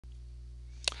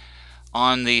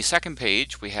On the second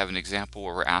page, we have an example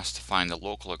where we're asked to find the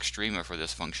local extrema for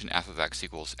this function f of x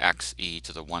equals x e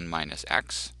to the 1 minus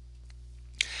x.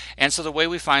 And so the way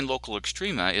we find local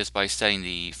extrema is by setting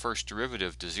the first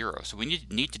derivative to 0. So we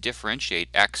need to differentiate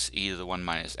x e to the 1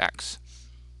 minus x.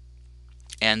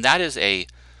 And that is a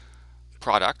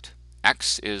product.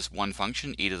 X is one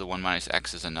function, e to the 1 minus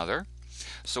x is another.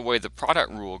 So the way the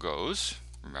product rule goes,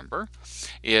 remember,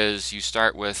 is you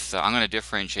start with, I'm going to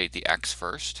differentiate the x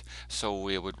first. So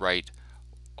we would write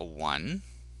a 1.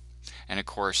 And of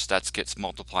course, that gets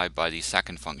multiplied by the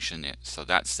second function. So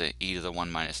that's the e to the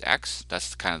 1 minus x.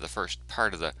 That's kind of the first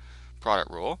part of the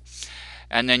product rule.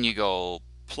 And then you go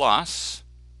plus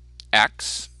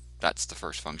x, that's the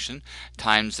first function,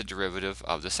 times the derivative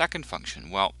of the second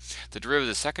function. Well, the derivative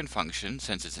of the second function,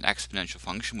 since it's an exponential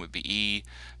function, would be e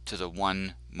to the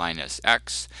 1 minus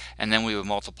x, and then we would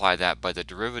multiply that by the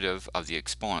derivative of the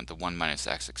exponent, the 1 minus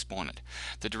x exponent.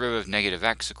 The derivative of negative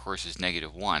x, of course, is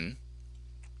negative 1.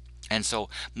 And so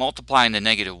multiplying the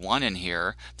negative 1 in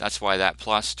here, that's why that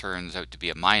plus turns out to be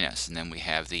a minus, and then we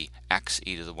have the x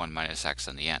e to the 1 minus x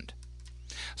on the end.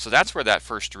 So that's where that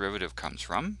first derivative comes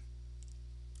from.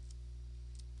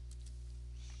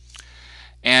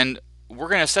 And we're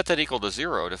going to set that equal to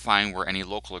 0 to find where any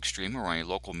local extrema or any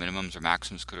local minimums or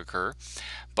maximums could occur.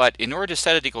 But in order to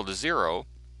set it equal to 0,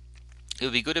 it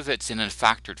would be good if it's in a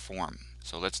factored form.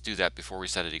 So let's do that before we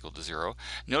set it equal to 0.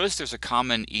 Notice there's a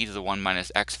common e to the 1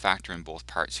 minus x factor in both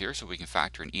parts here, so we can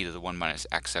factor an e to the 1 minus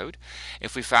x out.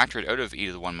 If we factor it out of e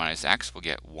to the 1 minus x, we'll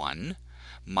get 1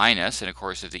 minus, and of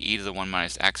course if the e to the 1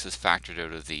 minus x is factored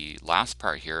out of the last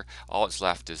part here, all that's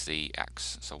left is the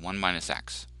x, so 1 minus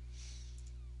x.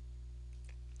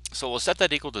 So we'll set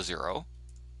that equal to 0.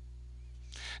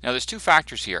 Now there's two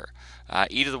factors here,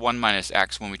 e to the 1 minus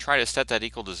x. When we try to set that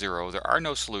equal to 0, there are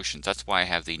no solutions. That's why I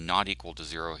have the not equal to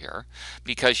 0 here,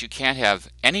 because you can't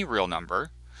have any real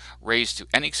number raised to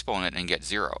any exponent and get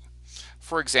 0.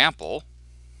 For example,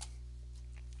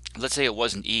 let's say it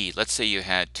wasn't e. Let's say you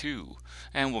had 2,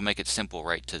 and we'll make it simple,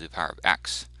 right, to the power of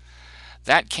x.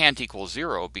 That can't equal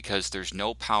 0 because there's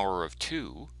no power of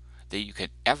 2 that you can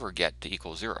ever get to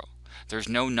equal 0. There's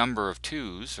no number of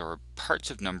 2's or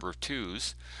parts of number of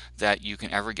 2's that you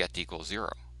can ever get to equal 0.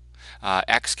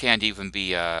 X can't even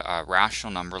be a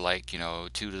rational number like, 2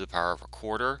 to the power of a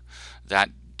quarter. That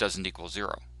doesn't equal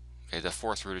 0. Okay, the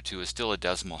fourth root of 2 is still a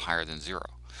decimal higher than 0.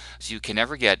 So you can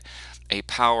never get a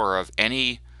power of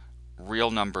any real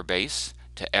number base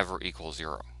to ever equal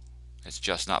 0. It's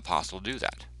just not possible to do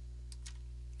that.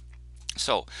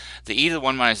 So the e to the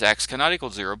 1 minus x cannot equal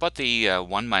 0, but the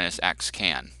 1 minus x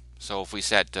can. So if we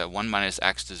set 1 minus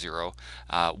x to 0,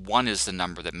 1 is the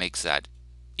number that makes that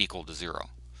equal to 0.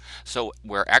 So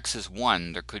where x is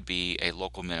 1, there could be a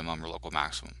local minimum or local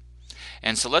maximum.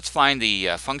 And so let's find the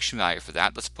function value for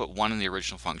that. Let's put 1 in the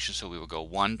original function, so we will go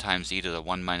 1 times e to the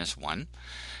 1 minus 1.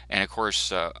 And of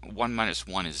course, 1 minus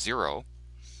 1 is 0.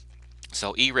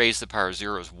 So e raised to the power of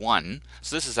 0 is 1.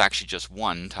 So this is actually just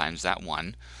 1 times that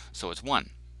 1, so it's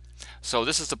 1. So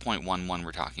this is the 0.11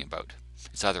 we're talking about.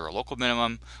 It's either a local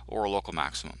minimum or a local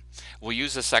maximum. We'll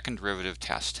use the second derivative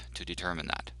test to determine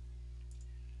that.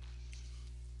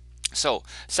 So,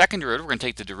 second derivative, we're going to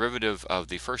take the derivative of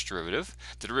the first derivative.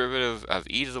 The derivative of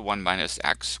e to the 1 minus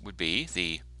x would be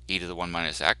the e to the 1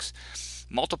 minus x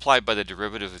multiplied by the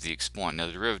derivative of the exponent. Now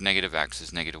the derivative of negative x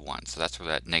is negative 1, so that's where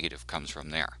that negative comes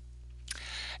from there.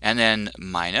 And then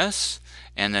minus,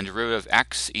 and then derivative of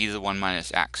x e to the 1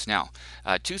 minus x. Now,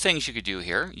 two things you could do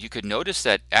here. You could notice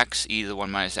that x e to the 1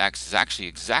 minus x is actually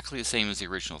exactly the same as the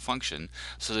original function,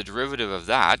 so the derivative of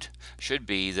that should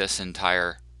be this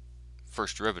entire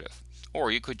first derivative. Or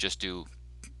you could just do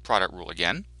product rule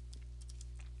again.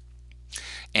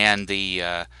 And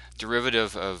the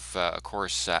derivative of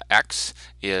course, x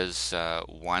is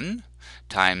 1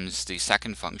 times the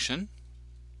second function,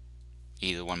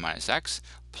 e to the 1 minus x,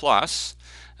 plus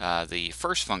the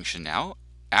first function now,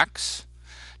 x,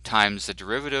 times the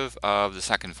derivative of the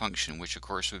second function, which of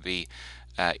course would be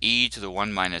e to the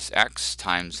 1 minus x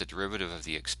times the derivative of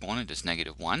the exponent is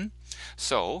negative 1.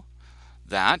 So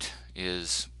that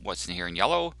is what's in here in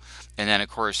yellow. And then of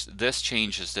course this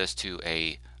changes this to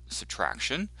a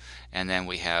subtraction. And then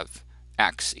we have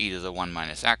x e to the 1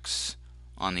 minus x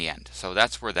on the end. So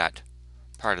that's where that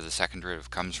part of the second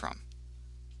derivative comes from.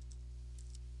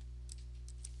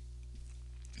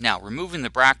 Now, removing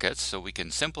the brackets so we can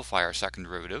simplify our second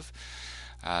derivative,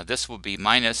 this will be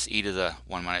minus e to the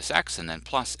 1 minus x and then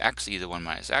plus x e to the 1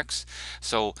 minus x.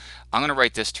 So I'm going to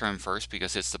write this term first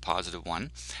because it's the positive one.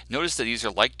 Notice that these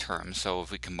are like terms, so if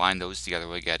we combine those together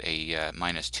we get a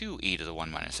minus 2 e to the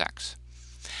 1 minus x.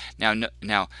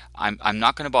 Now I'm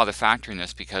not going to bother factoring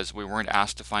this because we weren't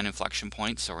asked to find inflection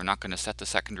points, so we're not going to set the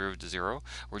second derivative to 0.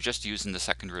 We're just using the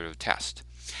second derivative test.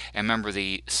 And remember,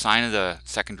 the sign of the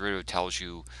second derivative tells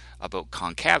you about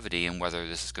concavity and whether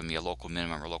this is going to be a local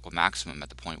minimum or local maximum at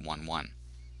the point 1, 1.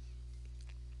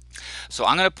 So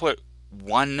I'm going to put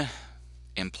 1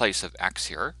 in place of x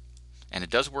here, and it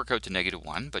does work out to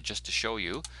 -1, but just to show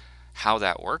you how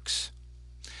that works,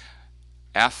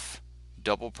 f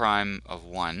double prime of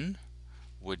 1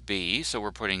 would be, so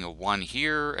we're putting a 1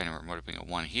 here, and we're putting a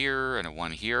 1 here, and a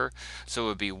 1 here, so it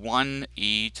would be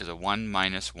 1e to the 1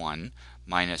 minus 1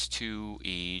 minus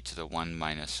 2e to the 1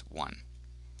 minus 1.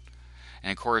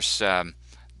 And of course,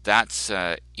 that's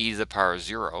e to the power of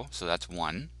 0, so that's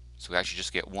 1. So we actually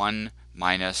just get 1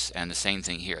 minus, and the same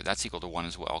thing here. That's equal to 1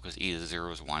 as well, because e to the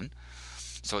 0 is 1.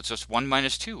 So it's just 1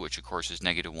 minus 2, which of course is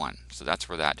 -1. So that's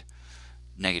where that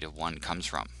 -1 comes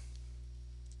from.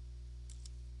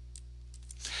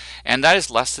 And that is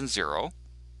less than 0.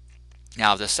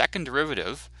 Now, if the second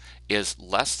derivative is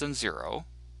less than 0,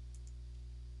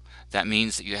 that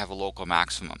means that you have a local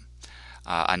maximum.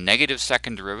 A negative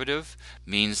second derivative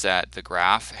means that the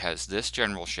graph has this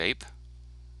general shape,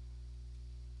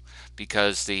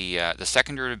 because the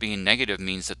second derivative being negative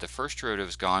means that the first derivative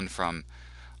has gone from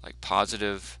like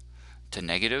positive to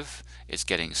negative. It's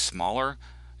getting smaller.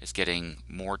 It's getting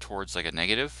more towards like a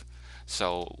negative.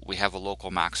 So we have a local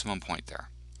maximum point there.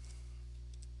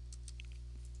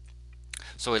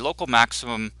 So a local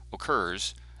maximum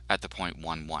occurs at the point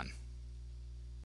 1, 1.